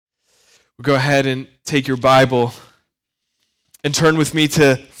Go ahead and take your Bible and turn with me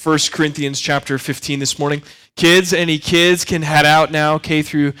to 1 Corinthians chapter 15 this morning. Kids, any kids can head out now. K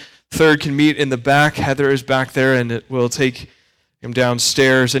through 3rd can meet in the back. Heather is back there, and it will take him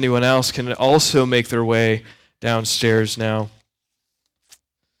downstairs. Anyone else can also make their way downstairs now.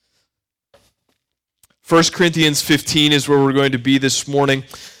 1 Corinthians 15 is where we're going to be this morning.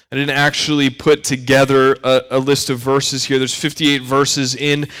 I didn't actually put together a list of verses here. There's 58 verses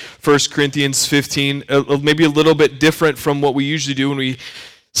in 1 Corinthians 15, maybe a little bit different from what we usually do when we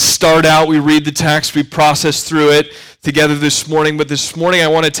start out. We read the text, we process through it together this morning. But this morning I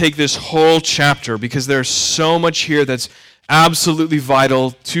want to take this whole chapter because there's so much here that's absolutely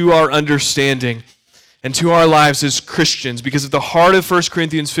vital to our understanding and to our lives as Christians. Because at the heart of 1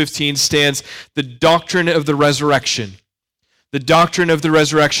 Corinthians 15 stands the doctrine of the resurrection. The doctrine of the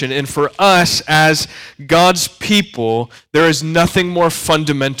resurrection. And for us as God's people, there is nothing more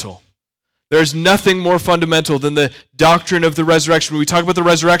fundamental. There is nothing more fundamental than the doctrine of the resurrection. When we talk about the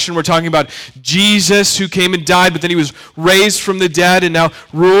resurrection, we're talking about Jesus who came and died, but then he was raised from the dead and now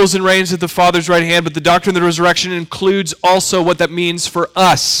rules and reigns at the Father's right hand. But the doctrine of the resurrection includes also what that means for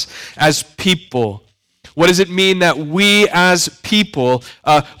us as people. What does it mean that we as people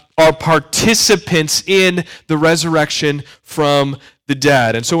are participants in the resurrection from the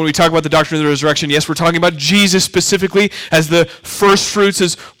dead? And so when we talk about the doctrine of the resurrection, yes, we're talking about Jesus specifically as the first fruits,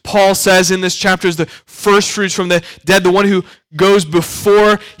 as Paul says in this chapter, as the first fruits from the dead, the one who goes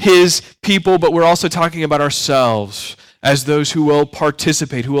before his people, but we're also talking about ourselves as those who will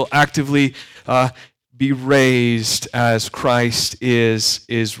participate, who will actively be raised as Christ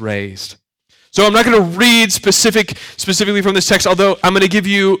is raised. So I'm not going to read specifically from this text, although I'm going to give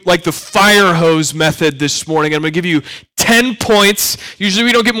you like the fire hose method this morning. I'm going to give you 10 points. Usually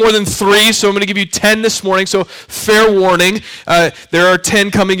we don't get more than 3, so I'm going to give you 10 this morning. So fair warning, there are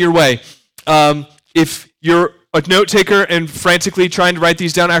 10 coming your way. If you're a note taker and frantically trying to write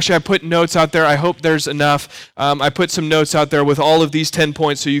these down, actually I put notes out there. I hope there's enough. I put some notes out there with all of these 10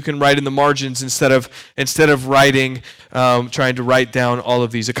 points so you can write in the margins instead of writing, trying to write down all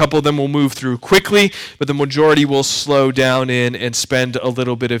of these. A couple of them will move through quickly, but the majority will slow down in and spend a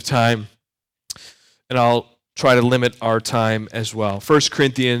little bit of time. And I'll try to limit our time as well. 1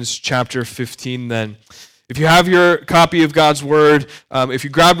 Corinthians chapter 15 then. If you have your copy of God's Word, if you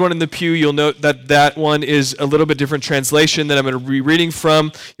grabbed one in the pew, you'll note that one is a little bit different translation that I'm going to be reading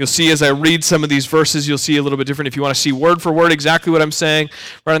from. You'll see as I read some of these verses, you'll see a little bit different. If you want to see word for word exactly what I'm saying,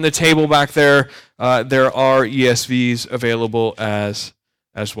 right on the table back there, there are ESVs available as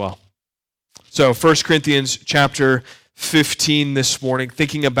well. So 1 Corinthians chapter 15 this morning,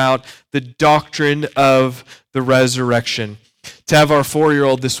 thinking about the doctrine of the resurrection. Tev, our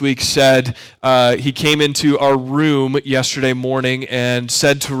 4-year-old this week, said he came into our room yesterday morning and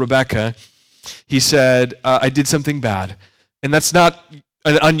said to Rebecca, he said, I did something bad. And that's not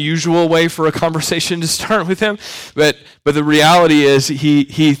an unusual way for a conversation to start with him, but the reality is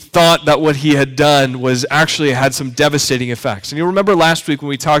he thought that what he had done was actually had some devastating effects. And you remember last week when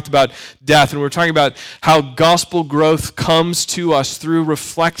we talked about death, and we were talking about how gospel growth comes to us through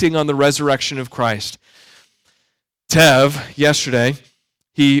reflecting on the resurrection of Christ. Tev, yesterday,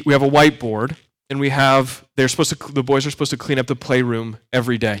 we have a whiteboard, and the boys are supposed to clean up the playroom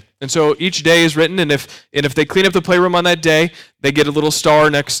every day. And so each day is written, and if they clean up the playroom on that day, they get a little star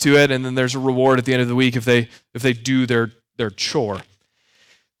next to it, and then there's a reward at the end of the week if they do their chore.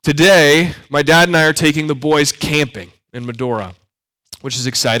 Today, my dad and I are taking the boys camping in Medora, which is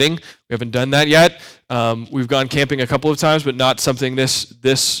exciting. We haven't done that yet. We've gone camping a couple of times, but not something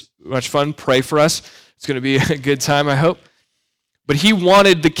this much fun. Pray for us. It's going to be a good time, I hope. But he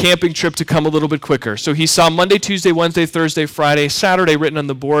wanted the camping trip to come a little bit quicker. So he saw Monday, Tuesday, Wednesday, Thursday, Friday, Saturday written on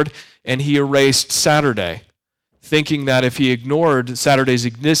the board, and he erased Saturday, thinking that if he ignored Saturday's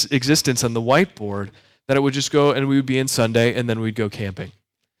existence on the whiteboard, that it would just go and we would be in Sunday, and then we'd go camping.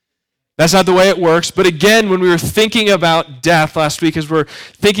 That's not the way it works. But again, when we were thinking about death last week, as we're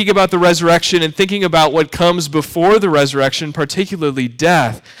thinking about the resurrection and thinking about what comes before the resurrection, particularly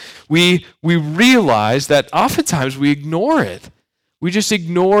death, we realize that oftentimes we ignore it. We just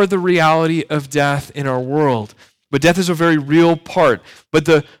ignore the reality of death in our world. But death is a very real part. But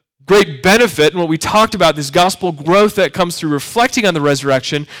the great benefit, and what we talked about, this gospel growth that comes through reflecting on the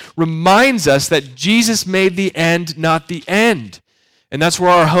resurrection, reminds us that Jesus made the end, not the end. And that's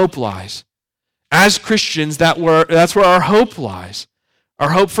where our hope lies. As Christians, that's where our hope lies. Our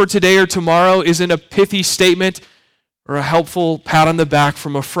hope for today or tomorrow isn't a pithy statement or a helpful pat on the back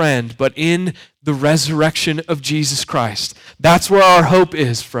from a friend, but in the resurrection of Jesus Christ. That's where our hope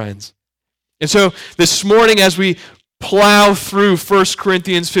is, friends. And so this morning, as we plow through 1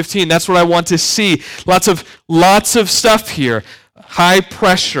 Corinthians 15. That's what I want to see. Lots of stuff here. High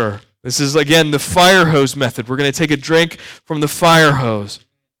pressure. This is, again, the fire hose method. We're going to take a drink from the fire hose.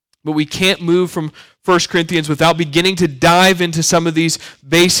 But we can't move from 1 Corinthians without beginning to dive into some of these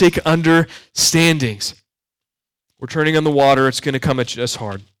basic understandings. We're turning on the water. It's going to come at us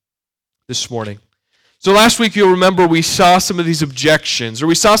hard this morning. So last week, you'll remember, we saw some of these objections, or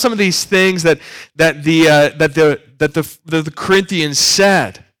we saw some of these things that the Corinthians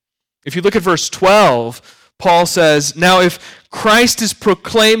said. If you look at verse 12, Paul says, "Now if Christ is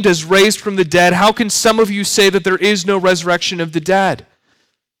proclaimed as raised from the dead, how can some of you say that there is no resurrection of the dead?"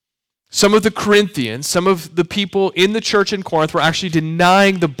 Some of the Corinthians, some of the people in the church in Corinth were actually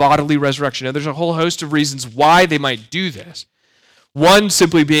denying the bodily resurrection. Now, there's a whole host of reasons why they might do this. One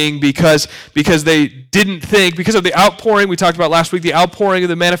simply being because they didn't think, because of the outpouring we talked about last week, the outpouring of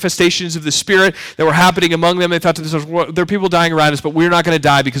the manifestations of the Spirit that were happening among them. They thought to themselves, well, there are people dying around us, but we're not going to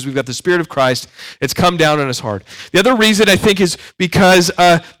die because we've got the Spirit of Christ. It's come down on us hard. The other reason, I think, is because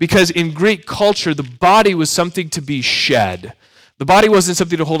in Greek culture, the body was something to be shed. The body wasn't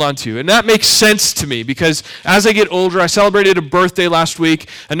something to hold on to. And that makes sense to me because as I get older, I celebrated a birthday last week,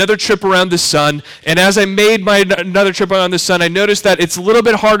 another trip around the sun, and as I made another trip around the sun, I noticed that it's a little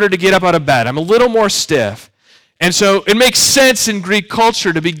bit harder to get up out of bed. I'm a little more stiff. And so it makes sense in Greek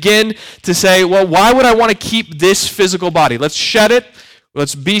culture to begin to say, well, why would I want to keep this physical body? Let's shed it.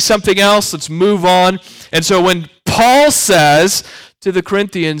 Let's be something else. Let's move on. And so when Paul says to the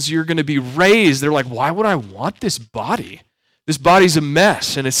Corinthians, you're going to be raised, they're like, why would I want this body? This body's a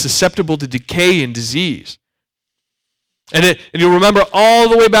mess, and it's susceptible to decay and disease. And you'll remember all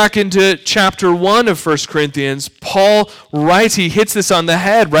the way back into chapter 1 of 1 Corinthians, Paul writes, he hits this on the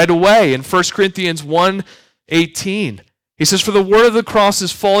head right away in 1 Corinthians 1:18. He says, "For the word of the cross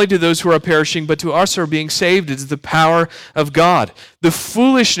is folly to those who are perishing, but to us who are being saved it is the power of God." The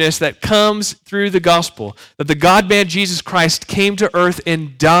foolishness that comes through the gospel, that the God-man Jesus Christ came to earth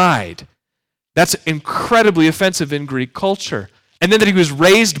and died, that's incredibly offensive in Greek culture. And then that he was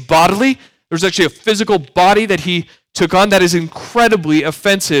raised bodily, there's actually a physical body that he took on, that is incredibly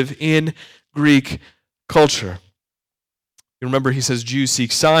offensive in Greek culture. You remember he says Jews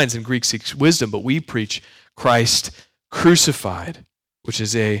seek signs and Greeks seek wisdom, but we preach Christ crucified, which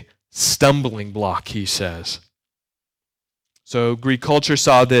is a stumbling block, he says. So Greek culture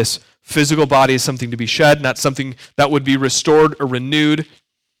saw this physical body as something to be shed, not something that would be restored or renewed.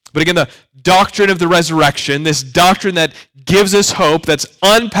 But again, the doctrine of the resurrection, this doctrine that gives us hope, that's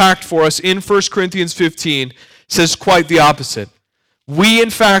unpacked for us in 1 Corinthians 15, says quite the opposite. We, in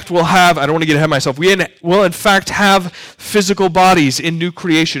fact, will have, I don't want to get ahead of myself, we will, in fact, have physical bodies in new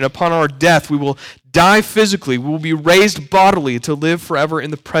creation. Upon our death, we will die physically. We will be raised bodily to live forever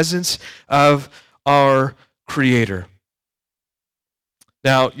in the presence of our Creator.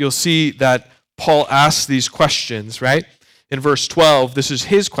 Now, you'll see that Paul asks these questions, right? In verse 12, this is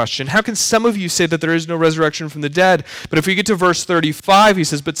his question. How can some of you say that there is no resurrection from the dead? But if we get to verse 35, he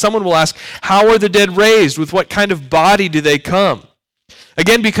says, but someone will ask, how are the dead raised? With what kind of body do they come?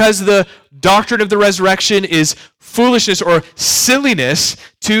 Again, because the doctrine of the resurrection is foolishness or silliness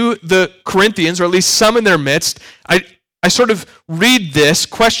to the Corinthians, or at least some in their midst, I sort of read this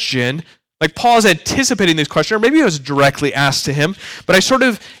question like Paul is anticipating this question, or maybe it was directly asked to him, but I sort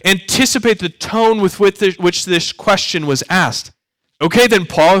of anticipate the tone with which this question was asked. Okay then,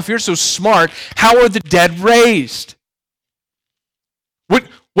 Paul, if you're so smart, how are the dead raised?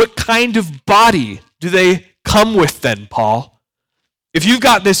 What kind of body do they come with then, Paul? If you've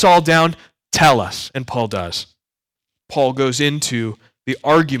got this all down, tell us. And Paul does. Paul goes into the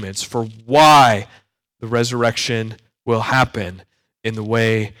arguments for why the resurrection will happen in the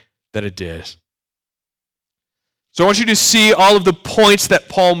way that it did. So I want you to see all of the points that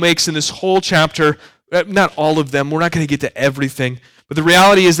Paul makes in this whole chapter. Not all of them. We're not going to get to everything. But the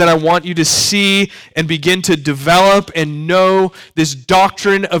reality is that I want you to see and begin to develop and know this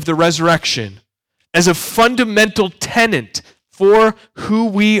doctrine of the resurrection as a fundamental tenet for who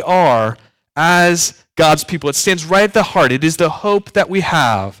we are as God's people. It stands right at the heart. It is the hope that we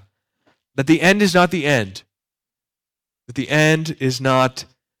have, that the end is not the end. That the end is not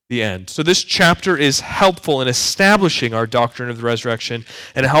the end. So this chapter is helpful in establishing our doctrine of the resurrection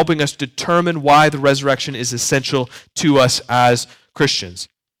and helping us determine why the resurrection is essential to us as Christians.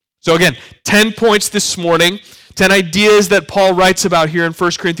 So again, 10 points this morning, 10 ideas that Paul writes about here in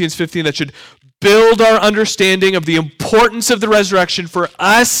 1 Corinthians 15 that should build our understanding of the importance of the resurrection for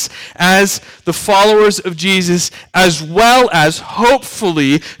us as the followers of Jesus, as well as,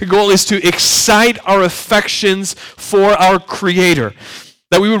 hopefully, the goal is to excite our affections for our Creator.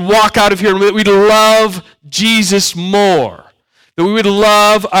 That we would walk out of here and that we'd love Jesus more. That we would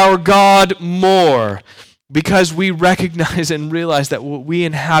love our God more because we recognize and realize that what we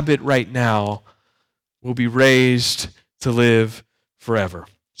inhabit right now will be raised to live forever.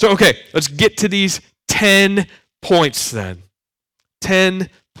 So, okay, let's get to these 10 points then. 10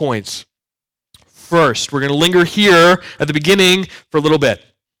 points. First, we're going to linger here at the beginning for a little bit.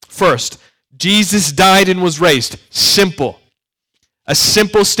 First, Jesus died and was raised. Simple. A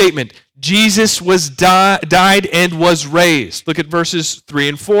simple statement. Jesus was died and was raised. Look at verses 3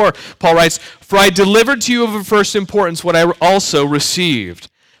 and 4. Paul writes, "For I delivered to you of first importance what I also received,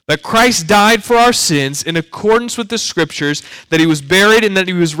 that Christ died for our sins in accordance with the Scriptures, that he was buried and that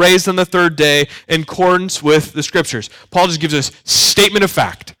he was raised on the third day in accordance with the Scriptures." Paul just gives us statement of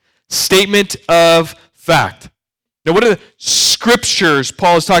fact. Statement of fact. Now, what are the Scriptures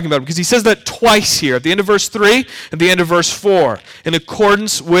Paul is talking about? Because he says that twice here, at the end of verse 3 and the end of verse 4, in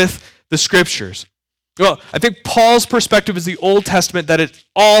accordance with the Scriptures. Well, I think Paul's perspective is the Old Testament, that it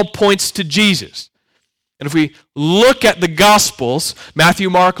all points to Jesus. And if we look at the Gospels, Matthew,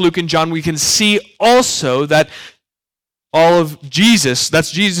 Mark, Luke, and John, we can see also that all of Jesus,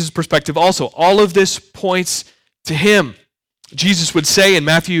 that's Jesus' perspective also, all of this points to him. Jesus would say in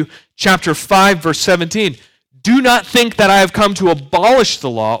Matthew chapter 5, verse 17, "Do not think that I have come to abolish the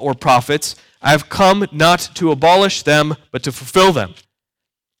law or prophets. I have come not to abolish them, but to fulfill them."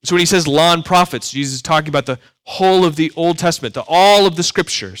 So when he says law and prophets, Jesus is talking about the whole of the Old Testament, all of the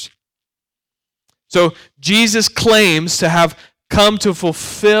Scriptures. So Jesus claims to have come to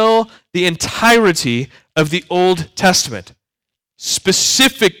fulfill the entirety of the Old Testament.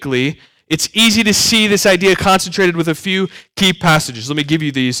 Specifically, it's easy to see this idea concentrated with a few key passages. Let me give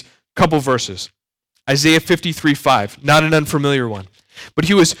you these couple verses. Isaiah 53:5, not an unfamiliar one. "But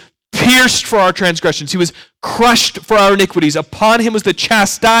he was pierced for our transgressions. He was crushed for our iniquities. Upon him was the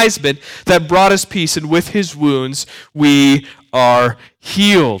chastisement that brought us peace, and with his wounds we are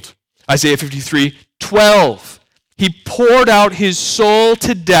healed." Isaiah 53:12, "He poured out his soul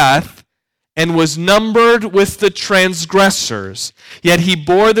to death and was numbered with the transgressors. Yet he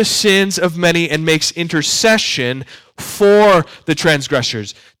bore the sins of many and makes intercession for the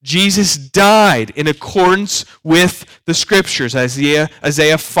transgressors." Jesus died in accordance with the Scriptures, Isaiah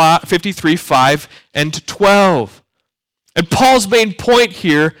 53:5 and 12. And Paul's main point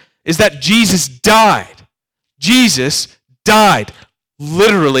here is that Jesus died. Jesus died.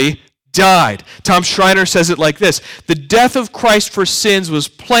 Literally died. Tom Schreiner says it like this: "The death of Christ for sins was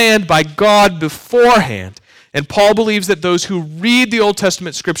planned by God beforehand, and Paul believes that those who read the Old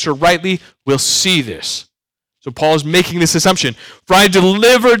Testament Scripture rightly will see this." So Paul is making this assumption. "For I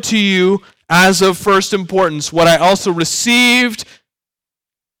delivered to you as of first importance what I also received,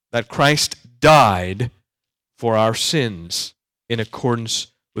 that Christ died for our sins in accordance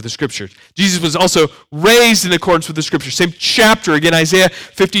with the Scriptures." Jesus was also raised in accordance with the Scriptures. Same chapter, again, Isaiah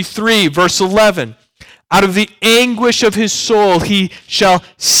 53, verse 11. "Out of the anguish of his soul he shall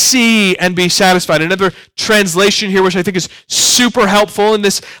see and be satisfied." Another translation here, which I think is super helpful in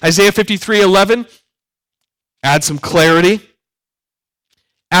this Isaiah 53:11, add some clarity.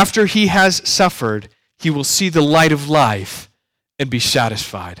 "After he has suffered, he will see the light of life and be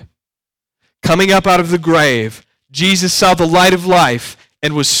satisfied." Coming up out of the grave, Jesus saw the light of life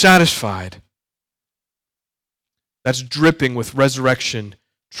and was satisfied. That's dripping with resurrection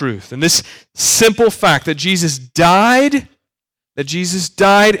truth. And this simple fact that Jesus died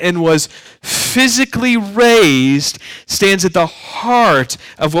and was physically raised stands at the heart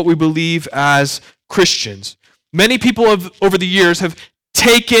of what we believe as Christians. Many people over the years have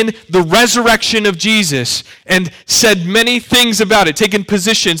taken the resurrection of Jesus and said many things about it, taken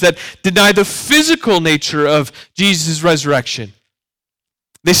positions that deny the physical nature of Jesus' resurrection.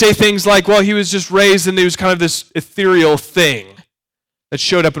 They say things like, well, he was just raised and he was kind of this ethereal thing that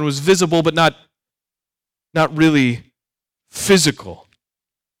showed up and was visible but not really physical.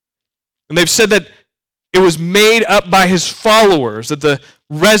 And they've said that it was made up by his followers, that the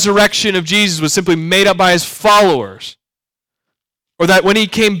resurrection of Jesus was simply made up by his followers. Or that when he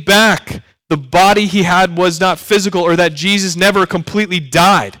came back, the body he had was not physical, or that Jesus never completely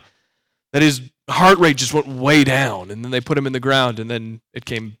died, that his heart rate just went way down, and then they put him in the ground, and then it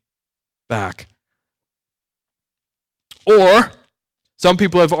came back. Or some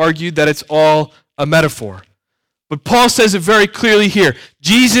people have argued that it's all a metaphor. But Paul says it very clearly here.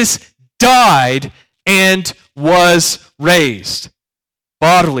 Jesus died and was raised,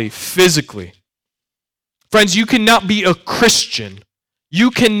 bodily, physically. Friends, you cannot be a Christian. You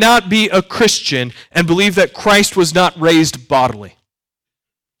cannot be a Christian and believe that Christ was not raised bodily.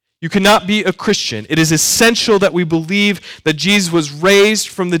 you cannot be a Christian. It is essential that we believe that Jesus was raised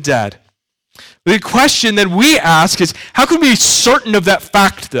from the dead. The question that we ask is, how can we be certain of that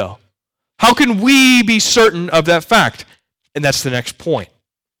fact, though? How can we be certain of that fact? And that's the next point.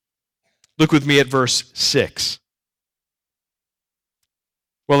 Look with me at verse 6.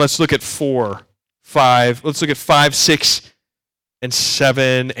 Well, let's look at 4, 5. Let's look at 5, 6, and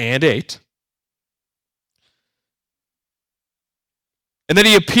 7, and 8. And then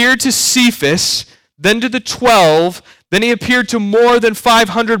he appeared to Cephas, then to the 12, then he appeared to more than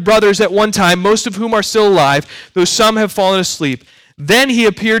 500 brothers at one time, most of whom are still alive, though some have fallen asleep. Then he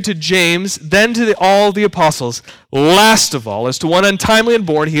appeared to James, then to all the apostles. Last of all, as to one untimely and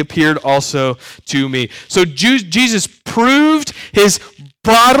born, he appeared also to me. So Jesus proved his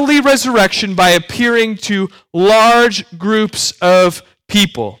bodily resurrection by appearing to large groups of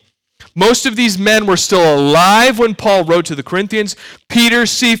people. Most of these men were still alive when Paul wrote to the Corinthians. Peter,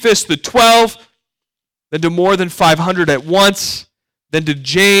 Cephas, the 12, then to more than 500 at once, then to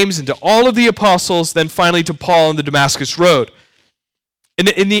James and to all of the apostles, then finally to Paul on the Damascus Road.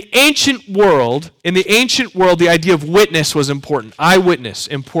 In the ancient world, the idea of witness was important. Eyewitness,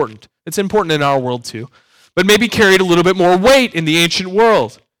 important. It's important in our world too, but maybe carried a little bit more weight in the ancient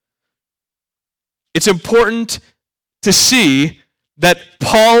world. It's important to see that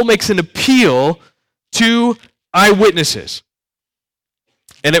Paul makes an appeal to eyewitnesses.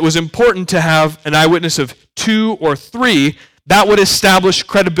 And it was important to have an eyewitness of 2 or 3 that would establish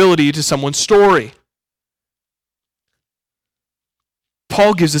credibility to someone's story.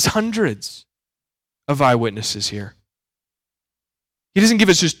 Paul gives us hundreds of eyewitnesses here. He doesn't give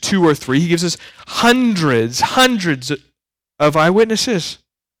us just 2 or 3. He gives us hundreds of eyewitnesses.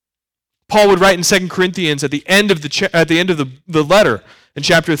 Paul would write in 2 Corinthians at the end of the letter, in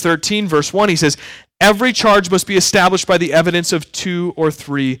chapter 13, verse 1, he says, every charge must be established by the evidence of 2 or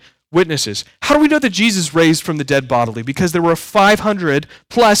 3 witnesses. How do we know that Jesus raised from the dead bodily? Because there were 500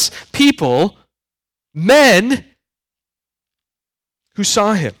 plus people, men, who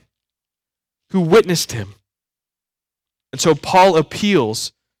saw him, who witnessed him. And so Paul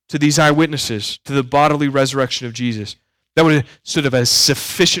appeals to these eyewitnesses, to the bodily resurrection of Jesus. That would sort of a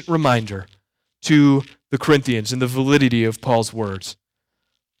sufficient reminder to the Corinthians and the validity of Paul's words.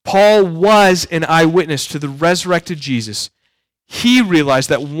 Paul was an eyewitness to the resurrected Jesus. He realized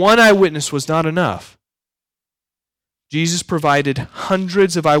that one eyewitness was not enough. Jesus provided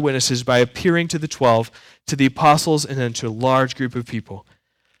hundreds of eyewitnesses by appearing to the 12, to the apostles, and then to a large group of people.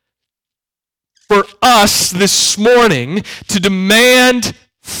 For us this morning to demand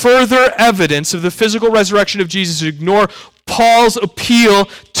further evidence of the physical resurrection of Jesus, ignore Paul's appeal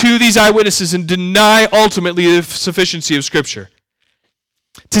to these eyewitnesses and deny ultimately the sufficiency of Scripture.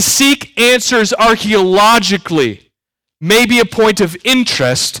 To seek answers archaeologically may be a point of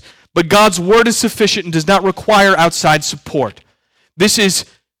interest, but God's word is sufficient and does not require outside support. This is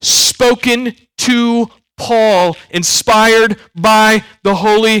spoken to Paul, inspired by the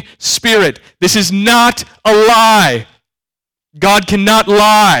Holy Spirit. This is not a lie. God cannot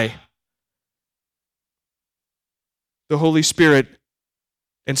lie. The Holy Spirit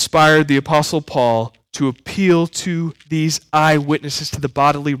inspired the Apostle Paul to appeal to these eyewitnesses to the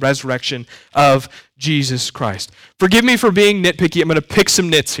bodily resurrection of Jesus Christ. Forgive me for being nitpicky. I'm going to pick some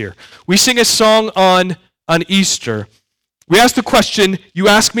nits here. We sing a song on Easter. We ask the question, you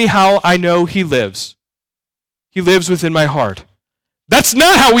ask me how I know he lives. He lives within my heart. That's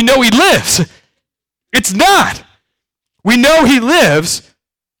not how we know he lives. It's not. We know he lives.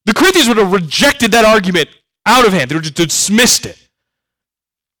 The Corinthians would have rejected that argument out of hand. They would have just dismissed it.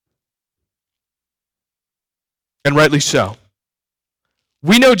 And rightly so.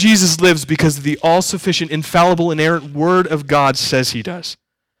 We know Jesus lives because the all-sufficient, infallible, inerrant Word of God says he does,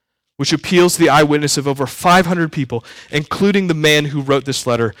 which appeals to the eyewitness of over 500 people, including the man who wrote this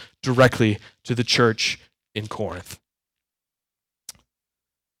letter directly to the church in Corinth.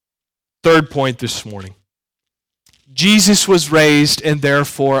 Third point this morning. Jesus was raised, and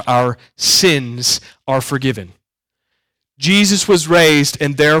therefore our sins are forgiven. Jesus was raised,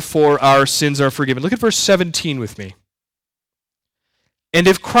 and therefore our sins are forgiven. Look at verse 17 with me. And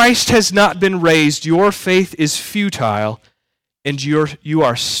if Christ has not been raised, your faith is futile, and you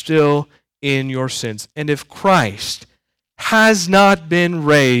are still in your sins. And if Christ has not been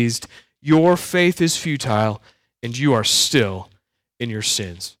raised, your faith is futile, and you are still in your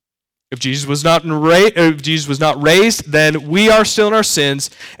sins. If Jesus was not raised, then we are still in our sins,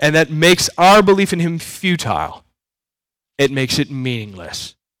 and that makes our belief in him futile. It makes it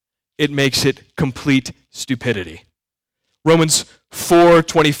meaningless. It makes it complete stupidity. Romans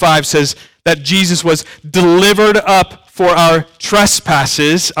 4:25 says that Jesus was delivered up for our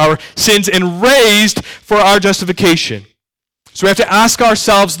trespasses, our sins, and raised for our justification. So we have to ask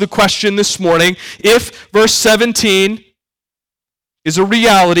ourselves the question this morning, if verse 17 is a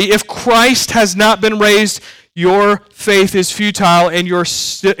reality, if Christ has not been raised, your faith is futile and you are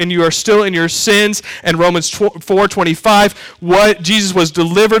still in your sins. And Romans 4:25, what Jesus was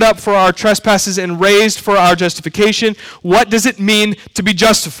delivered up for our trespasses and raised for our justification. What does it mean to be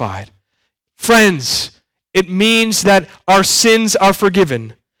justified? Friends, it means that our sins are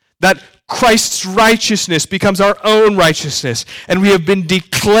forgiven, that Christ's righteousness becomes our own righteousness, and we have been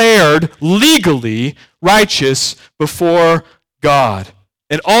declared legally righteous before God.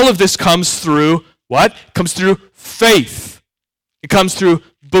 And all of this comes through what? It comes through faith. It comes through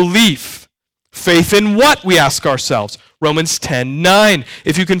belief. Faith in what, we ask ourselves? Romans 10:9.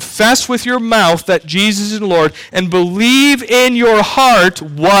 If you confess with your mouth that Jesus is Lord and believe in your heart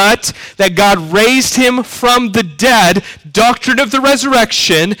what? That God raised him from the dead, doctrine of the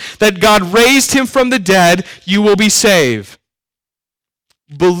resurrection, that God raised him from the dead, you will be saved.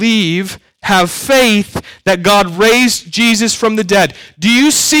 Believe, have faith that God raised Jesus from the dead. Do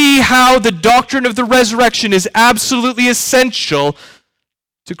you see how the doctrine of the resurrection is absolutely essential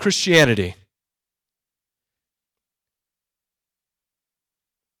to Christianity?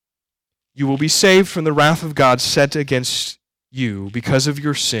 You will be saved from the wrath of God set against you because of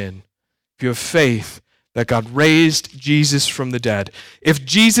your sin, if you have faith that God raised Jesus from the dead. If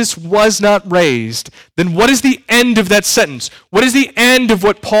Jesus was not raised, then what is the end of that sentence? What is the end of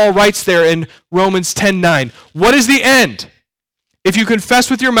what Paul writes there in Romans 10:9? What is the end? If you confess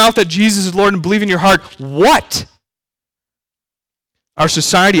with your mouth that Jesus is Lord and believe in your heart, what? Our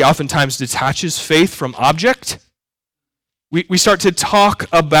society oftentimes detaches faith from object. We start to talk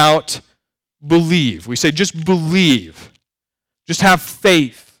about believe. We say, just believe. Just have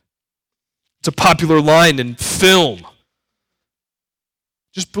faith. It's a popular line in film.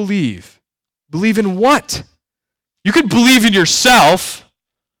 Just believe. Believe in what? You could believe in yourself,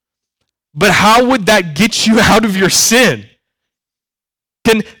 but how would that get you out of your sin?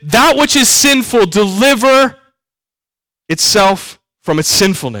 Can that which is sinful deliver itself from its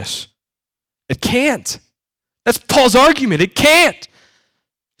sinfulness? It can't. That's Paul's argument. It can't.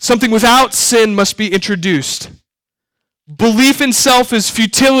 Something without sin must be introduced. Belief in self is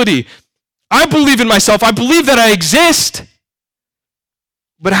futility. I believe in myself. I believe that I exist.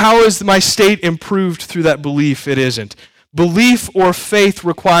 But how is my state improved through that belief? It isn't. Belief or faith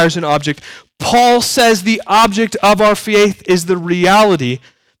requires an object. Paul says the object of our faith is the reality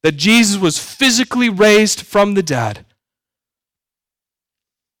that Jesus was physically raised from the dead.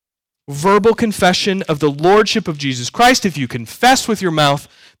 Verbal confession of the lordship of Jesus Christ. If you confess with your mouth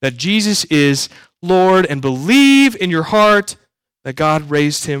that Jesus is Lord and believe in your heart that God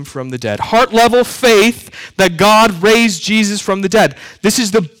raised him from the dead. Heart level faith that God raised Jesus from the dead. This is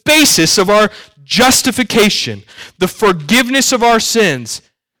the basis of our justification, the forgiveness of our sins,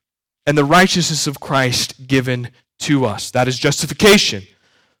 and the righteousness of Christ given to us. That is justification,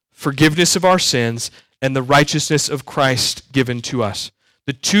 forgiveness of our sins, and the righteousness of Christ given to us.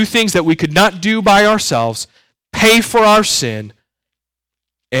 The two things that we could not do by ourselves, pay for our sin,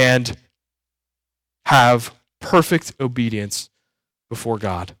 and have perfect obedience before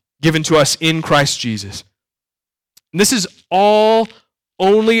God, given to us in Christ Jesus. And this is all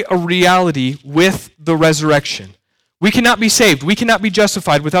only a reality with the resurrection. We cannot be saved, we cannot be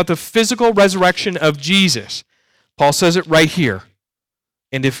justified without the physical resurrection of Jesus. Paul says it right here.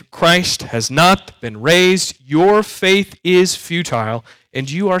 And if Christ has not been raised, your faith is futile,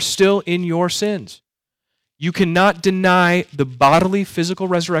 and you are still in your sins. You cannot deny the bodily, physical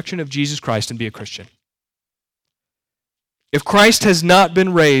resurrection of Jesus Christ and be a Christian. If Christ has not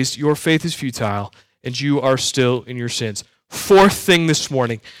been raised, your faith is futile, and you are still in your sins. Fourth thing this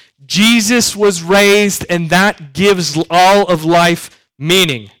morning, Jesus was raised, and that gives all of life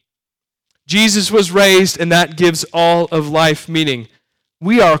meaning. Jesus was raised, and that gives all of life meaning.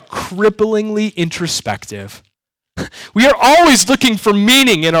 We are cripplingly introspective. We are always looking for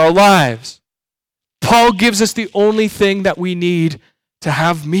meaning in our lives. Paul gives us the only thing that we need to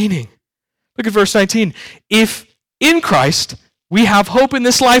have meaning. Look at verse 19. If in Christ we have hope in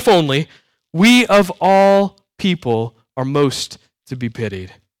this life only, we of all people are most to be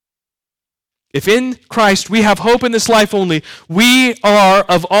pitied. If in Christ we have hope in this life only, we are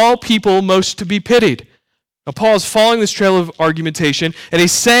of all people most to be pitied. Now Paul is following this trail of argumentation, and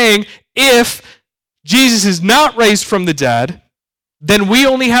he's saying if Jesus is not raised from the dead, then we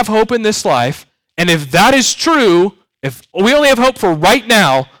only have hope in this life. And if that is true, if we only have hope for right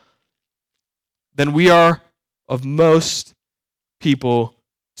now, then we are of most people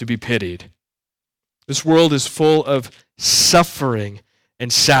to be pitied. This world is full of suffering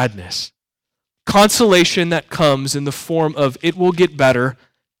and sadness. Consolation that comes in the form of "it will get better"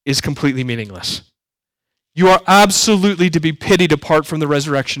 is completely meaningless. You are absolutely to be pitied apart from the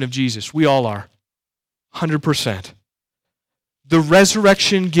resurrection of Jesus. We all are. 100%. The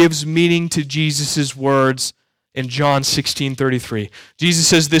resurrection gives meaning to Jesus' words in John 16:33. Jesus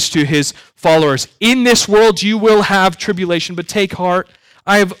says this to his followers: "In this world you will have tribulation, but take heart,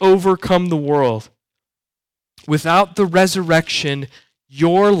 I have overcome the world." Without the resurrection,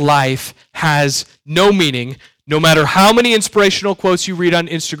 your life has no meaning, no matter how many inspirational quotes you read on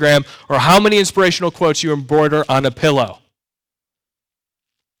Instagram or how many inspirational quotes you embroider on a pillow.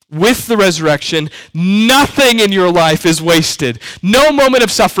 With the resurrection, nothing in your life is wasted. No moment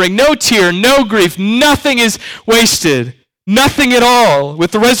of suffering, no tear, no grief, nothing is wasted. Nothing at all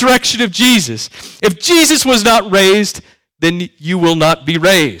with the resurrection of Jesus. If Jesus was not raised, then you will not be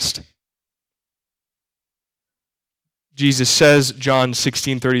raised. Jesus says, John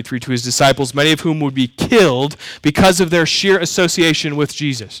 16:33, to his disciples, many of whom would be killed because of their sheer association with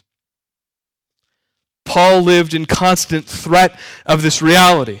Jesus. Paul lived in constant threat of this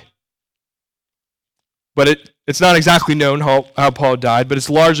reality. But it's not exactly known how Paul died, but it's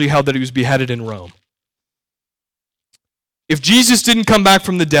largely held that he was beheaded in Rome. If Jesus didn't come back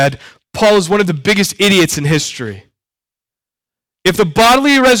from the dead, Paul is one of the biggest idiots in history. If the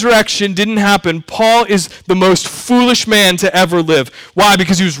bodily resurrection didn't happen, Paul is the most foolish man to ever live. Why?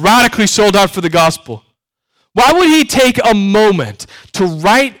 Because he was radically sold out for the gospel. Why would he take a moment to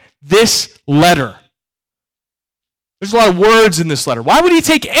write this letter? There's a lot of words in this letter. Why would he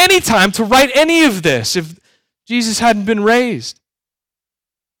take any time to write any of this if Jesus hadn't been raised?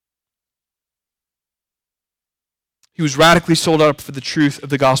 He was radically sold out for the truth of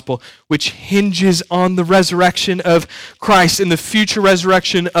the gospel, which hinges on the resurrection of Christ and the future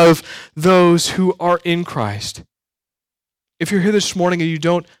resurrection of those who are in Christ. If you're here this morning and you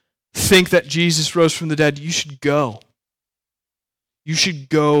don't think that Jesus rose from the dead, you should go. You should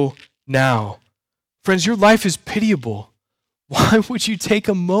go now. Friends, your life is pitiable. Why would you take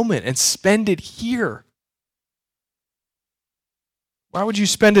a moment and spend it here? Why would you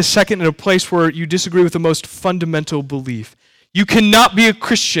spend a second in a place where you disagree with the most fundamental belief? You cannot be a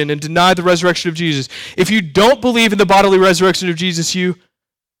Christian and deny the resurrection of Jesus. If you don't believe in the bodily resurrection of Jesus, you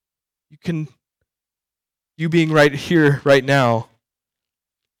being right here, right now,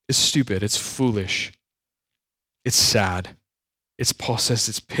 is stupid. It's foolish. It's sad. Paul says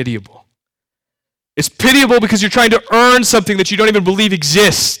it's pitiable. It's pitiable because you're trying to earn something that you don't even believe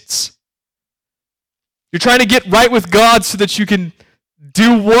exists. You're trying to get right with God so that you can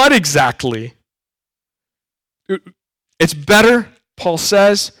do what exactly? It's better, Paul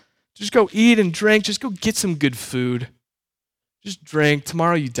says, just go eat and drink. Just go get some good food. Just drink.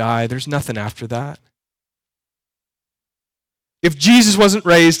 Tomorrow you die. There's nothing after that. If Jesus wasn't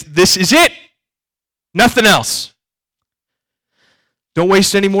raised, this is it. Nothing else. Don't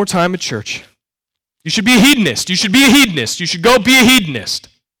waste any more time at church. You should be a hedonist. You should be a hedonist. You should go be a hedonist.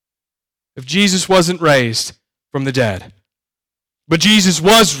 If Jesus wasn't raised from the dead. But Jesus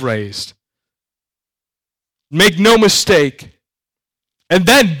was raised. Make no mistake. And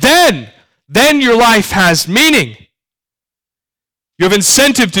then your life has meaning. You have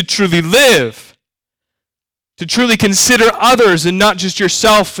incentive to truly live, to truly consider others and not just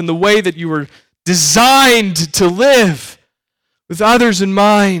yourself in the way that you were designed to live, with others in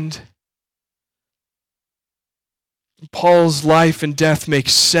mind. Paul's life and death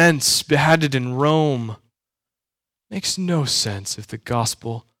makes sense, beheaded in Rome. Makes no sense if the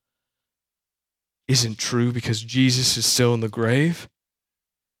gospel isn't true because Jesus is still in the grave.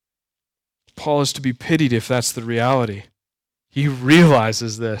 Paul is to be pitied if that's the reality. He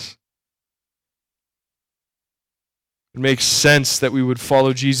realizes this. It makes sense that we would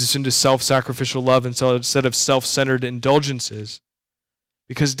follow Jesus into self-sacrificial love instead of self-centered indulgences.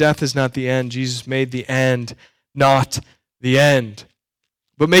 Because death is not the end. Jesus made the end not the end.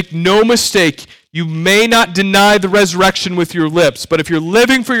 But make no mistake, you may not deny the resurrection with your lips, but if you're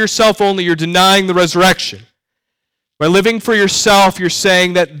living for yourself only, you're denying the resurrection. By living for yourself, you're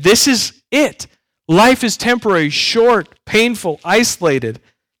saying that this is it. Life is temporary, short, painful, isolated.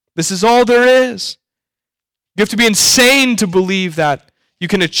 This is all there is. You have to be insane to believe that you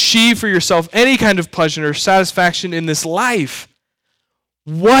can achieve for yourself any kind of pleasure or satisfaction in this life.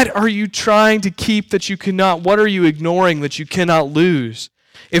 What are you trying to keep that you cannot? What are you ignoring that you cannot lose?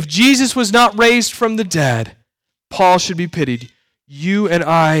 If Jesus was not raised from the dead, Paul should be pitied. You and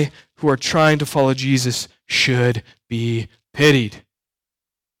I who are trying to follow Jesus should be pitied.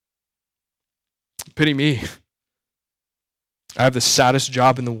 Pity me. I have the saddest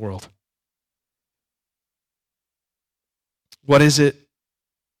job in the world. What is it?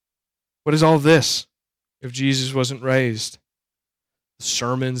 What is all this if Jesus wasn't raised? The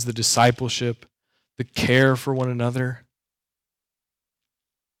sermons, the discipleship, the care for one another,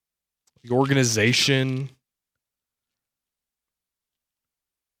 the organization.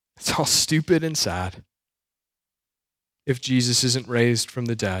 It's all stupid and sad if Jesus isn't raised from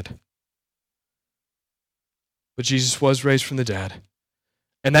the dead. But Jesus was raised from the dead.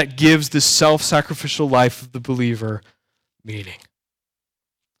 And that gives the self-sacrificial life of the believer meaning.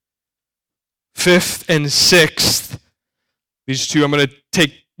 Fifth and sixth, these two I'm going to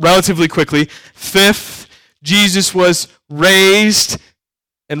take relatively quickly. Fifth, Jesus was raised,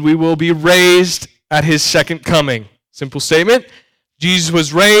 and we will be raised at his second coming. Simple statement. Jesus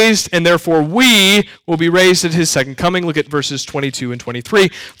was raised, and therefore we will be raised at his second coming. Look at verses 22 and 23.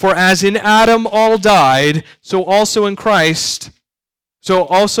 For as in Adam all died, so also in Christ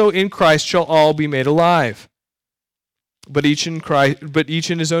shall all be made alive. But each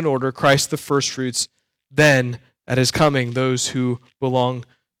in his own order, Christ the firstfruits, then at his coming, those who belong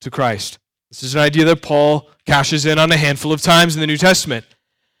to Christ. This is an idea that Paul cashes in on a handful of times in the New Testament.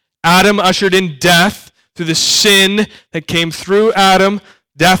 Adam ushered in death through the sin that came through Adam.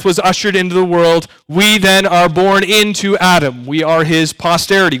 Death was ushered into the world. We then are born into Adam. We are his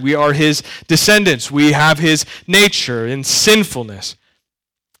posterity. We are his descendants. We have his nature and sinfulness.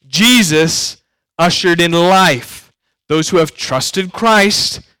 Jesus ushered in life. Those who have trusted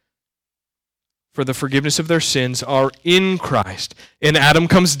Christ for the forgiveness of their sins are in Christ. In Adam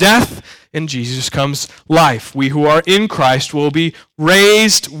comes death, in Jesus comes life. We who are in Christ will be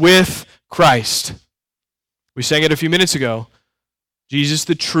raised with Christ. We sang it a few minutes ago. Jesus,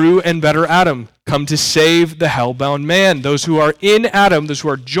 the true and better Adam, come to save the hell-bound man. Those who are in Adam, those who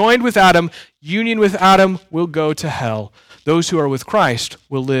are joined with Adam, union with Adam, will go to hell. Those who are with Christ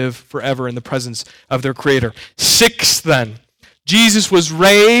will live forever in the presence of their Creator. Sixth, then, Jesus was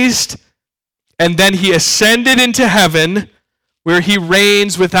raised, and then he ascended into heaven, where he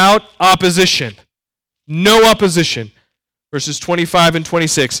reigns without opposition. No opposition. Verses 25 and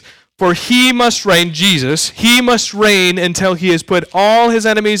 26. For he must reign, Jesus, he must reign until he has put all his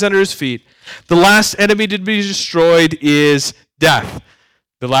enemies under his feet. The last enemy to be destroyed is death.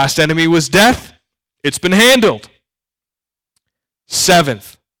 The last enemy was death. It's been handled.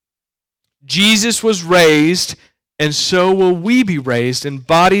 Seventh, Jesus was raised, and so will we be raised in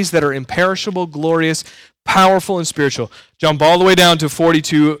bodies that are imperishable, glorious, powerful, and spiritual. Jump all the way down to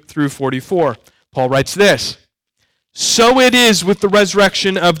 42 through 44. Paul writes this. So it is with the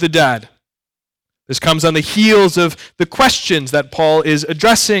resurrection of the dead. This comes on the heels of the questions that Paul is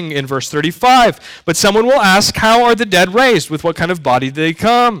addressing in verse 35. But someone will ask, how are the dead raised? With what kind of body do they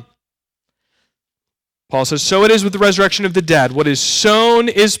come? Paul says, so it is with the resurrection of the dead. What is sown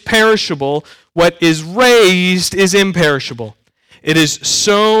is perishable. What is raised is imperishable. It is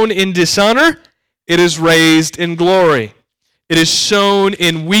sown in dishonor. It is raised in glory. It is sown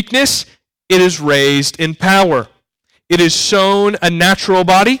in weakness. It is raised in power. It is sown a natural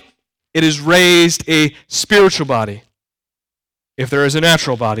body. It is raised a spiritual body. If there is a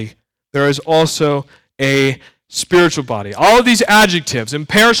natural body, there is also a spiritual body. All of these adjectives,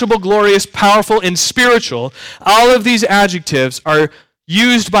 imperishable, glorious, powerful, and spiritual, all of these adjectives are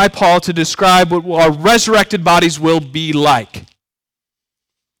used by Paul to describe what our resurrected bodies will be like.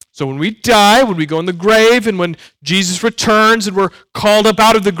 So when we die, when we go in the grave, and when Jesus returns and we're called up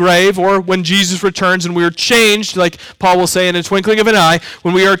out of the grave, or when Jesus returns and we are changed, like Paul will say in a twinkling of an eye,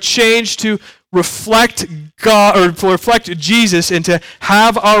 when we are changed to reflect God or to reflect Jesus and to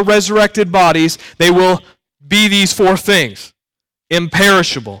have our resurrected bodies, they will be these four things.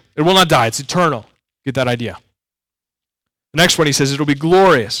 Imperishable. It will not die. It's eternal. Get that idea. The next one he says, it will be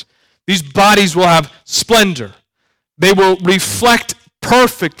glorious. These bodies will have splendor. They will reflect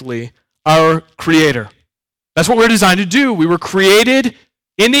perfectly our Creator. That's what we're designed to do. We were created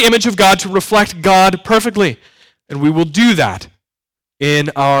in the image of God to reflect God perfectly. And we will do that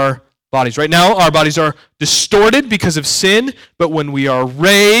in our bodies. Right now, our bodies are distorted because of sin, but when we are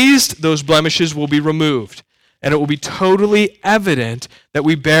raised, those blemishes will be removed. And it will be totally evident that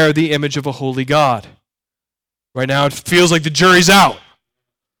we bear the image of a holy God. Right now, it feels like the jury's out.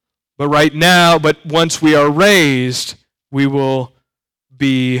 But once we are raised, we will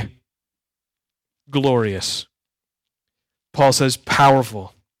be glorious. Paul says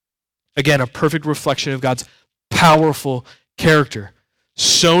powerful. Again, a perfect reflection of God's powerful character.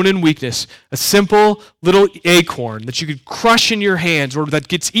 Sown in weakness, a simple little acorn that you could crush in your hands or that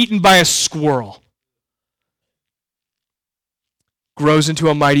gets eaten by a squirrel grows into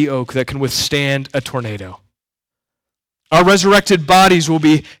a mighty oak that can withstand a tornado. Our resurrected bodies will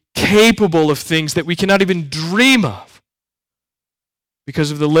be capable of things that we cannot even dream of.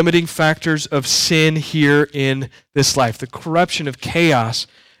 because of the limiting factors of sin here in this life, the corruption of chaos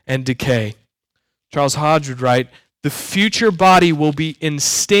and decay. Charles Hodge would write, "The future body will be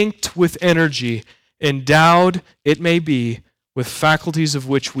instinct with energy, endowed, it may be, with faculties of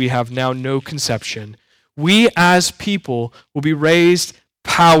which we have now no conception. We as people will be raised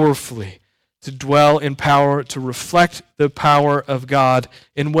powerfully to dwell in power, to reflect the power of God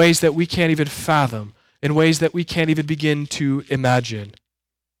in ways that we can't even fathom, in ways that we can't even begin to imagine."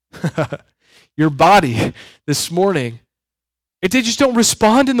 Your body this morning, they just don't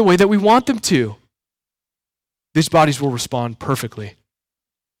respond in the way that we want them to. These bodies will respond perfectly.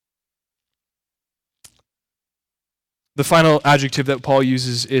 The final adjective that Paul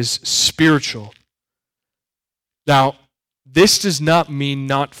uses is spiritual. Now, this does not mean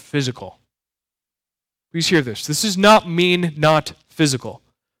not physical. Please hear this. This does not mean not physical.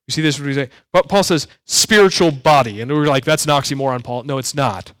 You see this when we say, Paul says spiritual body, and we're like, that's an oxymoron, Paul. No, it's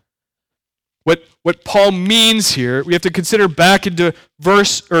not. What Paul means here, we have to consider back into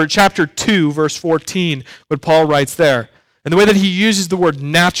chapter 2, verse 14, what Paul writes there. And the way that he uses the word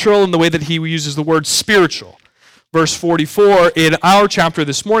natural and the way that he uses the word spiritual. Verse 44, in our chapter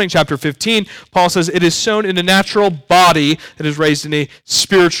this morning, chapter 15, Paul says, "It is sown in a natural body that is raised in a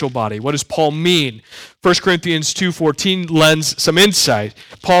spiritual body." What does Paul mean? 1 Corinthians 2:14 lends some insight.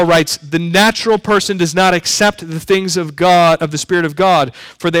 Paul writes, "The natural person does not accept the things of God, of the Spirit of God,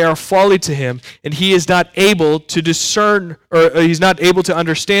 for they are folly to him, and he is not able to discern, or he's not able to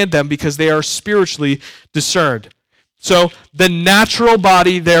understand them because they are spiritually discerned." So the natural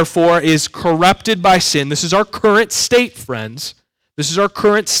body, therefore, is corrupted by sin. This is our current state, friends. This is our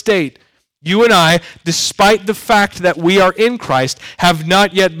current state. You and I, despite the fact that we are in Christ, have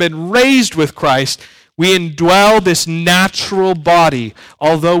not yet been raised with Christ. We indwell this natural body,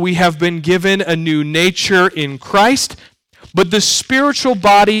 although we have been given a new nature in Christ. But the spiritual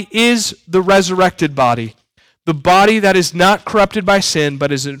body is the resurrected body. The body that is not corrupted by sin,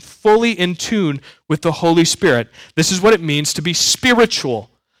 but is fully in tune with the Holy Spirit. This is what it means to be spiritual,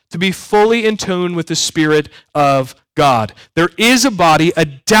 to be fully in tune with the Spirit of God. There is a body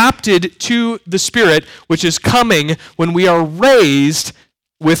adapted to the Spirit, which is coming when we are raised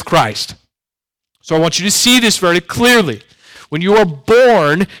with Christ. So I want you to see this very clearly. When you are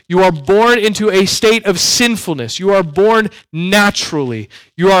born into a state of sinfulness. You are born naturally.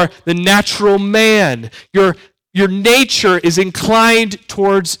 You are the natural man. Your nature is inclined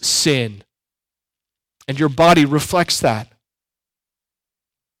towards sin, and your body reflects that.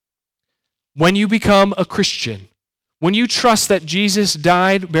 When you become a Christian, when you trust that Jesus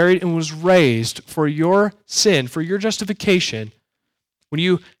died, buried, and was raised for your sin, for your justification, when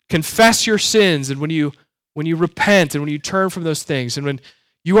you confess your sins, and when you repent, and when you turn from those things, and when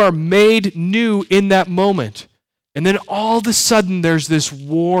you are made new in that moment, and then all of a sudden there's this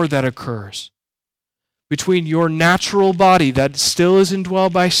war that occurs between your natural body that still is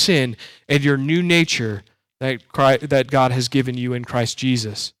indwelled by sin and your new nature that God has given you in Christ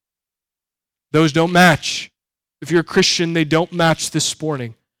Jesus. Those don't match. If you're a Christian, they don't match this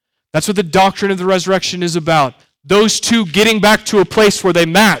morning. That's what the doctrine of the resurrection is about. Those two getting back to a place where they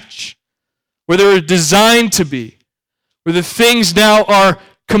match, where they're designed to be, where the things now are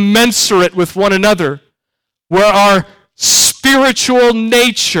commensurate with one another, where our spiritual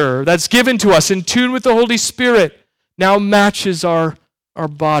nature that's given to us in tune with the Holy Spirit now matches our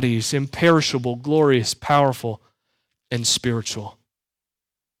bodies, imperishable, glorious, powerful, and spiritual.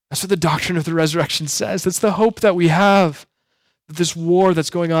 That's what the doctrine of the resurrection says. That's the hope that we have. That this war that's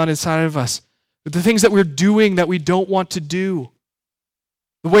going on inside of us, with the things that we're doing that we don't want to do,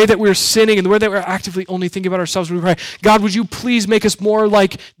 the way that we're sinning and the way that we're actively only thinking about ourselves when we pray, God, would you please make us more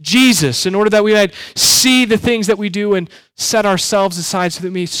like Jesus in order that we might see the things that we do and set ourselves aside so that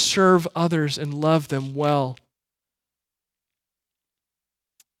we may serve others and love them well.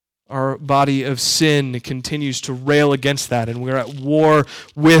 Our body of sin continues to rail against that, and we're at war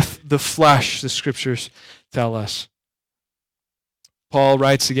with the flesh, the scriptures tell us. Paul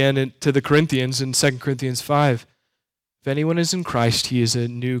writes again to the Corinthians in 2 Corinthians 5, "If anyone is in Christ, he is a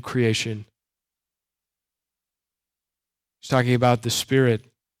new creation." He's talking about the Spirit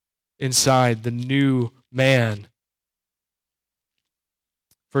inside, the new man.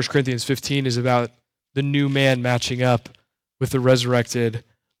 1 Corinthians 15 is about the new man matching up with the resurrected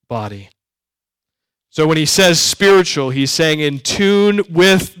body. So when he says spiritual, he's saying in tune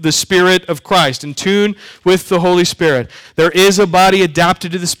with the Spirit of Christ, in tune with the Holy Spirit. There is a body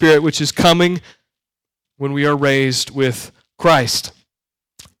adapted to the Spirit, which is coming when we are raised with Christ.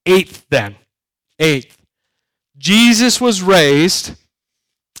 Eighth, Jesus was raised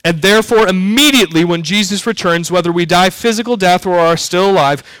And therefore, immediately when Jesus returns, whether we die physical death or are still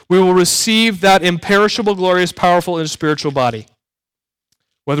alive, we will receive that imperishable, glorious, powerful, and spiritual body.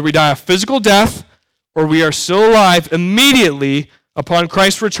 Whether we die a physical death or we are still alive, immediately upon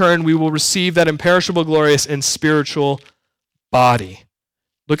Christ's return, we will receive that imperishable, glorious, and spiritual body.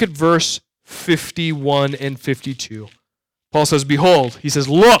 Look at verse 51 and 52. Paul says, behold, he says,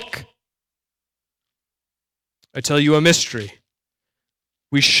 look, I tell you a mystery.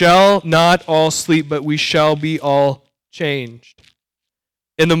 We shall not all sleep, but we shall be all changed.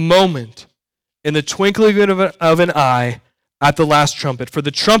 In the moment, in the twinkling of an eye, at the last trumpet. For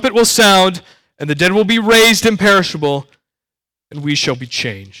the trumpet will sound, and the dead will be raised imperishable, and we shall be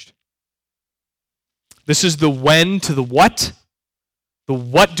changed. This is the when to the what. The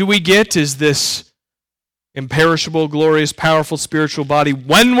what do we get is this imperishable, glorious, powerful, spiritual body.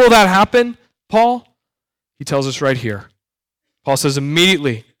 When will that happen, Paul? He tells us right here. Paul says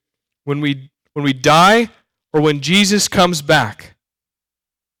immediately, when we die or when Jesus comes back.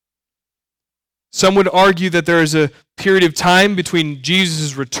 Some would argue that there is a period of time between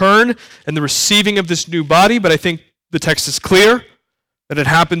Jesus' return and the receiving of this new body, but I think the text is clear that it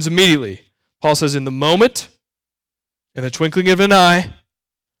happens immediately. Paul says, in the moment, in the twinkling of an eye,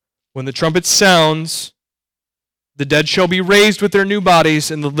 when the trumpet sounds, the dead shall be raised with their new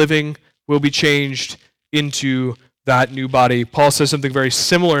bodies, and the living will be changed into that new body. Paul says something very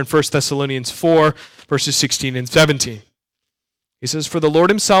similar in 1 Thessalonians 4, verses 16 and 17. He says, for the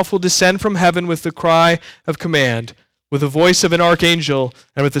Lord himself will descend from heaven with the cry of command, with the voice of an archangel,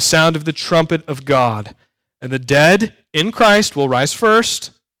 and with the sound of the trumpet of God. And the dead in Christ will rise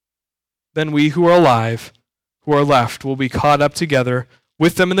first. Then we who are alive, who are left, will be caught up together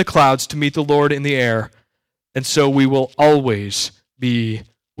with them in the clouds to meet the Lord in the air. And so we will always be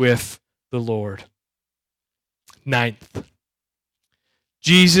with the Lord. Ninth,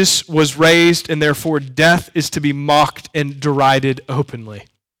 Jesus was raised, and therefore death is to be mocked and derided openly.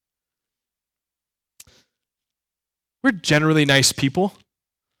 We're generally nice people.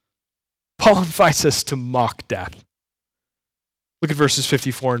 Paul invites us to mock death. Look at verses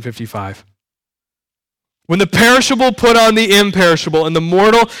 54 and 55. When the perishable put on the imperishable, and the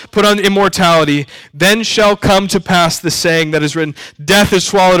mortal put on immortality, then shall come to pass the saying that is written, death is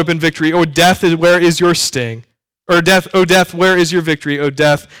swallowed up in victory. O death, where is your sting? Or death, O death, where is your victory? O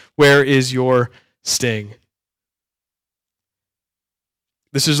death, where is your sting?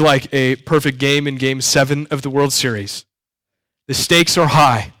 This is like a perfect game in Game 7 of the World Series. The stakes are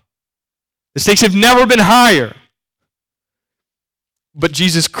high. The stakes have never been higher. But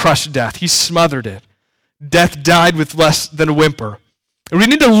Jesus crushed death. He smothered it. Death died with less than a whimper. And we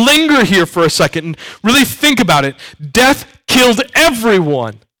need to linger here for a second and really think about it. Death killed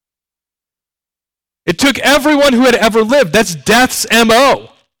everyone. It took everyone who had ever lived. That's death's MO.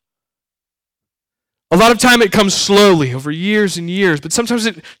 A lot of time it comes slowly over years and years, but sometimes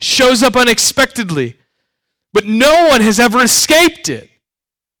it shows up unexpectedly. But no one has ever escaped it.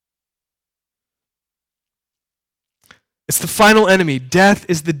 It's the final enemy. Death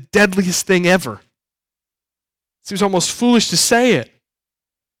is the deadliest thing ever. It seems almost foolish to say it.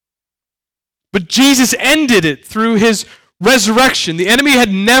 But Jesus ended it through his resurrection. The enemy had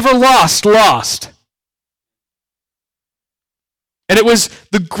never lost. And it was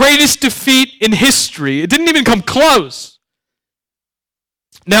the greatest defeat in history. It didn't even come close.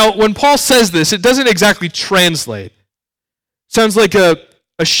 Now, when Paul says this, it doesn't exactly translate. It sounds like a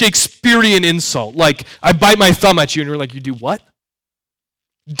Shakespearean insult, like, I bite my thumb at you, and you're like, you do what?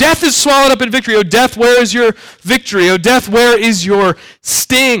 Death is swallowed up in victory. Oh, death, where is your victory? Oh, death, where is your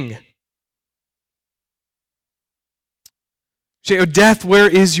sting? Say, oh, death, where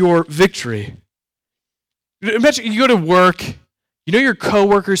is your victory? Imagine you go to work, you know your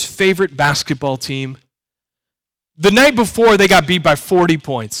coworker's favorite basketball team. The night before, they got beat by 40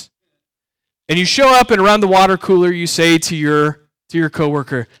 points. And you show up, and around the water cooler, you say to your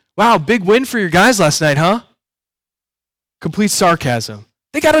coworker, wow, big win for your guys last night, huh? Complete sarcasm.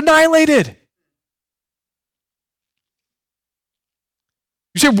 They got annihilated.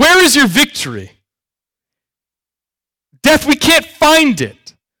 You say, where is your victory? Death, we can't find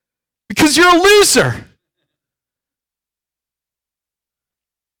it because you're a loser.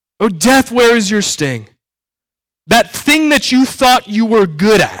 Oh, death, where is your sting? That thing that you thought you were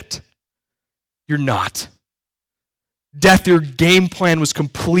good at, you're not. Death, your game plan was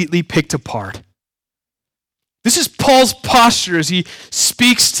completely picked apart. This is Paul's posture as he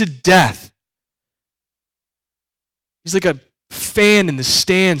speaks to death. He's like a fan in the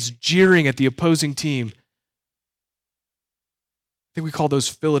stands jeering at the opposing team. I think we call those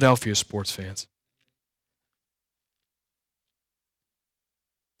Philadelphia sports fans.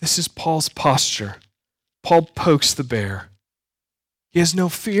 This is Paul's posture. Paul pokes the bear. He has no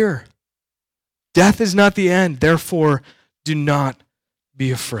fear. Death is not the end. Therefore, do not be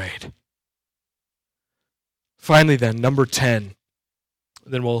afraid. Finally then, number 10.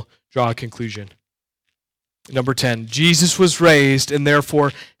 Then we'll draw a conclusion. Number 10, Jesus was raised and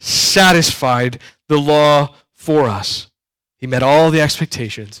therefore satisfied the law for us. He met all the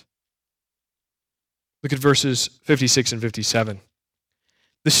expectations. Look at verses 56 and 57.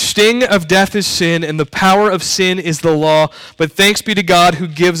 The sting of death is sin, and the power of sin is the law. But thanks be to God who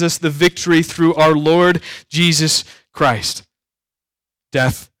gives us the victory through our Lord Jesus Christ.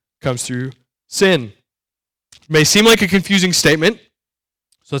 Death comes through sin. It may seem like a confusing statement,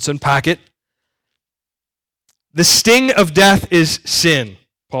 so let's unpack it. The sting of death is sin,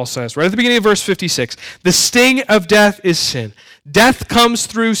 Paul says, right at the beginning of verse 56. The sting of death is sin. Death comes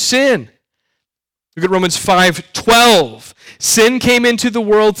through sin. Look at Romans 5:12. Sin came into the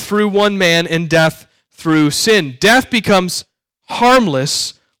world through one man, and death through sin. Death becomes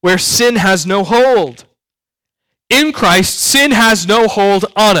harmless where sin has no hold. In Christ, sin has no hold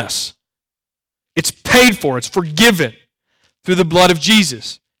on us. It's paid for, it's forgiven through the blood of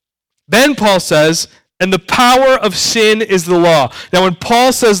Jesus. Then Paul says, and the power of sin is the law. Now, when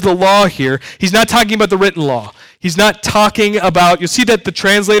Paul says the law here, he's not talking about the written law. He's not talking about, you'll see that the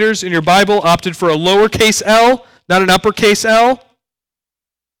translators in your Bible opted for a lowercase l, not an uppercase L.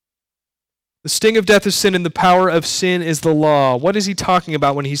 The sting of death is sin, and the power of sin is the law. What is he talking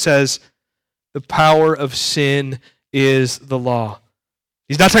about when he says the power of sin is the law?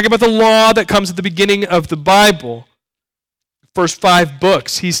 He's not talking about the law that comes at the beginning of the Bible, first 5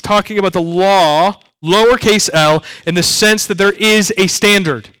 books. He's talking about the law, lowercase l, in the sense that there is a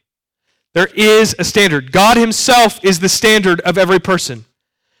standard. There is a standard. God himself is the standard of every person.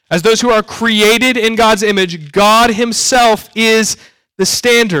 As those who are created in God's image, God himself is the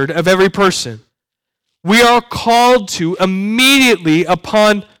standard of every person. We are called to immediately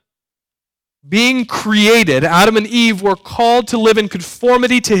upon being created, Adam and Eve were called to live in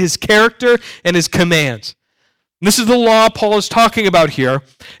conformity to his character and his commands. And this is the law Paul is talking about here.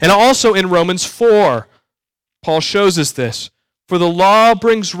 And also in Romans 4, Paul shows us this. For the law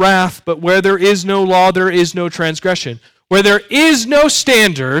brings wrath, but where there is no law, there is no transgression. Where there is no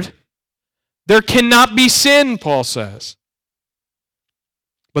standard, there cannot be sin, Paul says.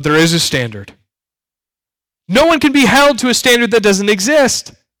 But there is a standard. No one can be held to a standard that doesn't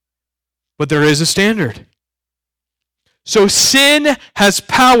exist. But there is a standard. So sin has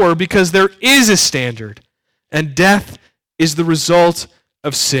power because there is a standard, and death is the result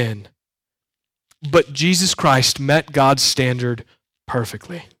of sin. But Jesus Christ met God's standard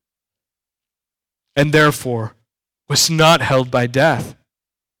perfectly, and therefore was not held by death.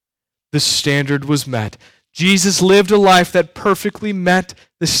 The standard was met. Jesus lived a life that perfectly met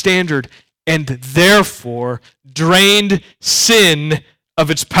the standard, and therefore drained sin of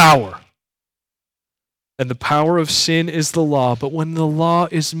its power. And the power of sin is the law, but when the law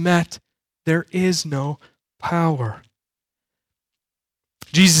is met, there is no power.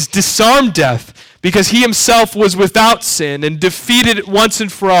 Jesus disarmed death because he himself was without sin and defeated it once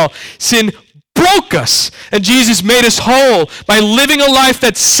and for all. Sin broke us, and Jesus made us whole by living a life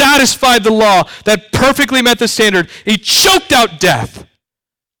that satisfied the law, that perfectly met the standard. He choked out death.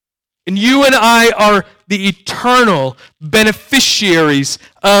 And you and I are the eternal beneficiaries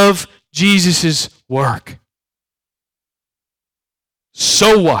of Jesus' work.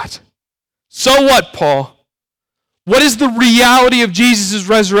 So what? So what, Paul? What is the reality of Jesus'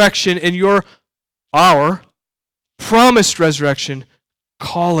 resurrection and our promised resurrection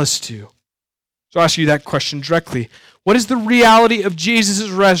call us to? So I'll ask you that question directly. What is the reality of Jesus'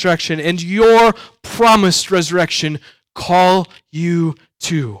 resurrection and your promised resurrection call you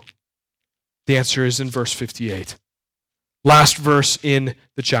to? The answer is in verse 58. Last verse in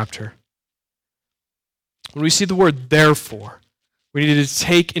the chapter. When we see the word therefore, we need to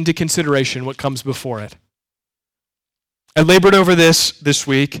take into consideration what comes before it. I labored over this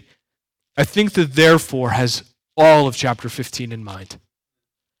week. I think the therefore has all of chapter 15 in mind.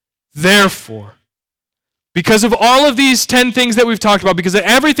 Therefore, because of all of these 10 things that we've talked about, because of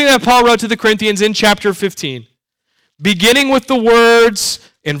everything that Paul wrote to the Corinthians in chapter 15, beginning with the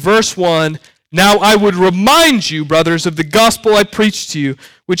words in verse 1, now I would remind you, brothers, of the gospel I preached to you,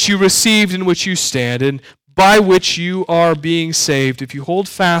 which you received, in which you stand, and by which you are being saved, if you hold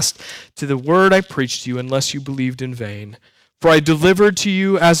fast to the word I preached to you, unless you believed in vain. For I delivered to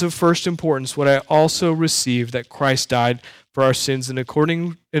you as of first importance what I also received, that Christ died for our sins in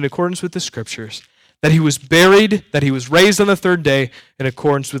accordance with the Scriptures, that he was buried, that he was raised on the third day in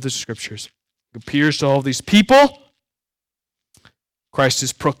accordance with the Scriptures. He appears to all these people, Christ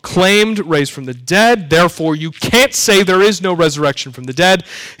is proclaimed, raised from the dead. Therefore, you can't say there is no resurrection from the dead.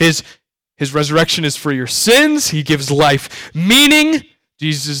 His resurrection is for your sins. He gives life meaning.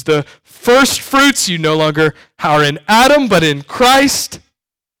 Jesus is the first fruits. You no longer are in Adam, but in Christ.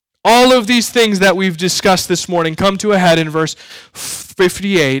 All of these things that we've discussed this morning come to a head in verse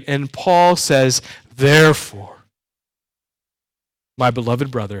 58, and Paul says, therefore, my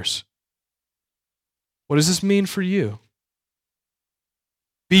beloved brothers, what does this mean for you?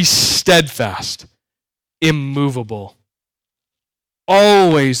 Be steadfast, immovable,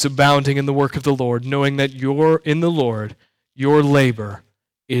 always abounding in the work of the Lord, knowing that in the Lord, your labor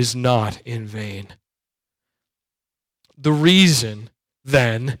is not in vain. The reason,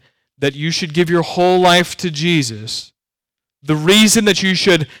 then, that you should give your whole life to Jesus, the reason that you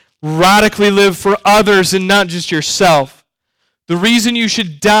should radically live for others and not just yourself, the reason you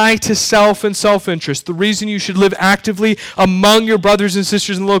should die to self and self-interest, the reason you should live actively among your brothers and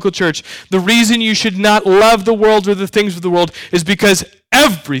sisters in the local church, the reason you should not love the world or the things of the world is because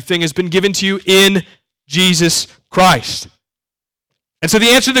everything has been given to you in Jesus Christ. And so the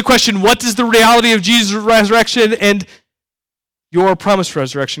answer to the question, what does the reality of Jesus' resurrection and your promised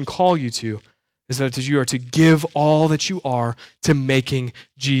resurrection call you to, is that you are to give all that you are to making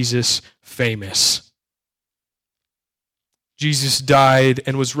Jesus famous. Jesus died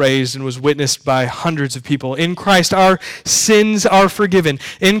and was raised and was witnessed by hundreds of people. In Christ, our sins are forgiven.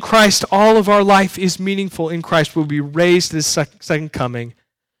 In Christ, all of our life is meaningful. In Christ, we'll be raised to the second coming,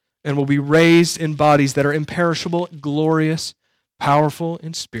 and we'll be raised in bodies that are imperishable, glorious, powerful,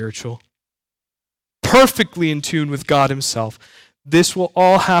 and spiritual, perfectly in tune with God himself. This will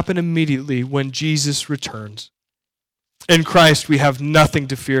all happen immediately when Jesus returns. In Christ, we have nothing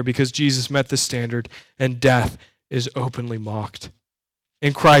to fear because Jesus met the standard and death is openly mocked.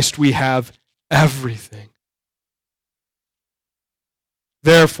 In Christ, we have everything.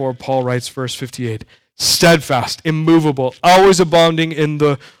 Therefore, Paul writes, verse 58, steadfast, immovable, always abounding in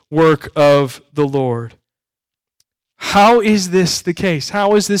the work of the Lord. How is this the case?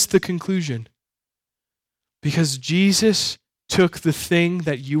 How is this the conclusion? Because Jesus took the thing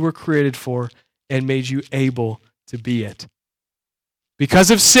that you were created for and made you able to be it.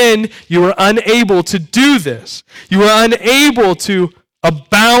 Because of sin, you were unable to do this. You were unable to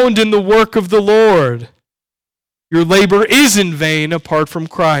abound in the work of the Lord. Your labor is in vain apart from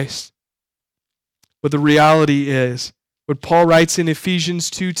Christ. But the reality is, what Paul writes in Ephesians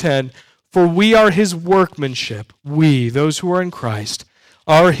 2:10, for we are his workmanship. We, those who are in Christ,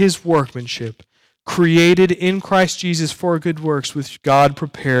 are his workmanship, created in Christ Jesus for good works, which God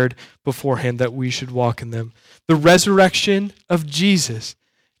prepared beforehand that we should walk in them. The resurrection of Jesus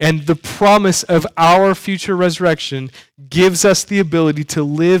and the promise of our future resurrection gives us the ability to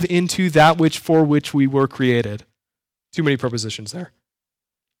live into that for which we were created. Too many prepositions there.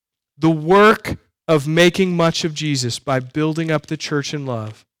 The work of making much of Jesus by building up the church in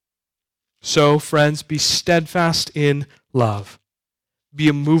love. So, friends, be steadfast in love. Be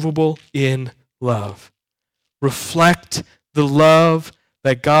immovable in love. Reflect the love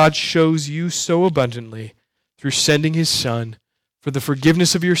that God shows you so abundantly through sending his Son for the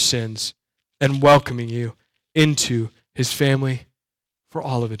forgiveness of your sins and welcoming you into his family for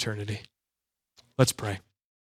all of eternity. Let's pray.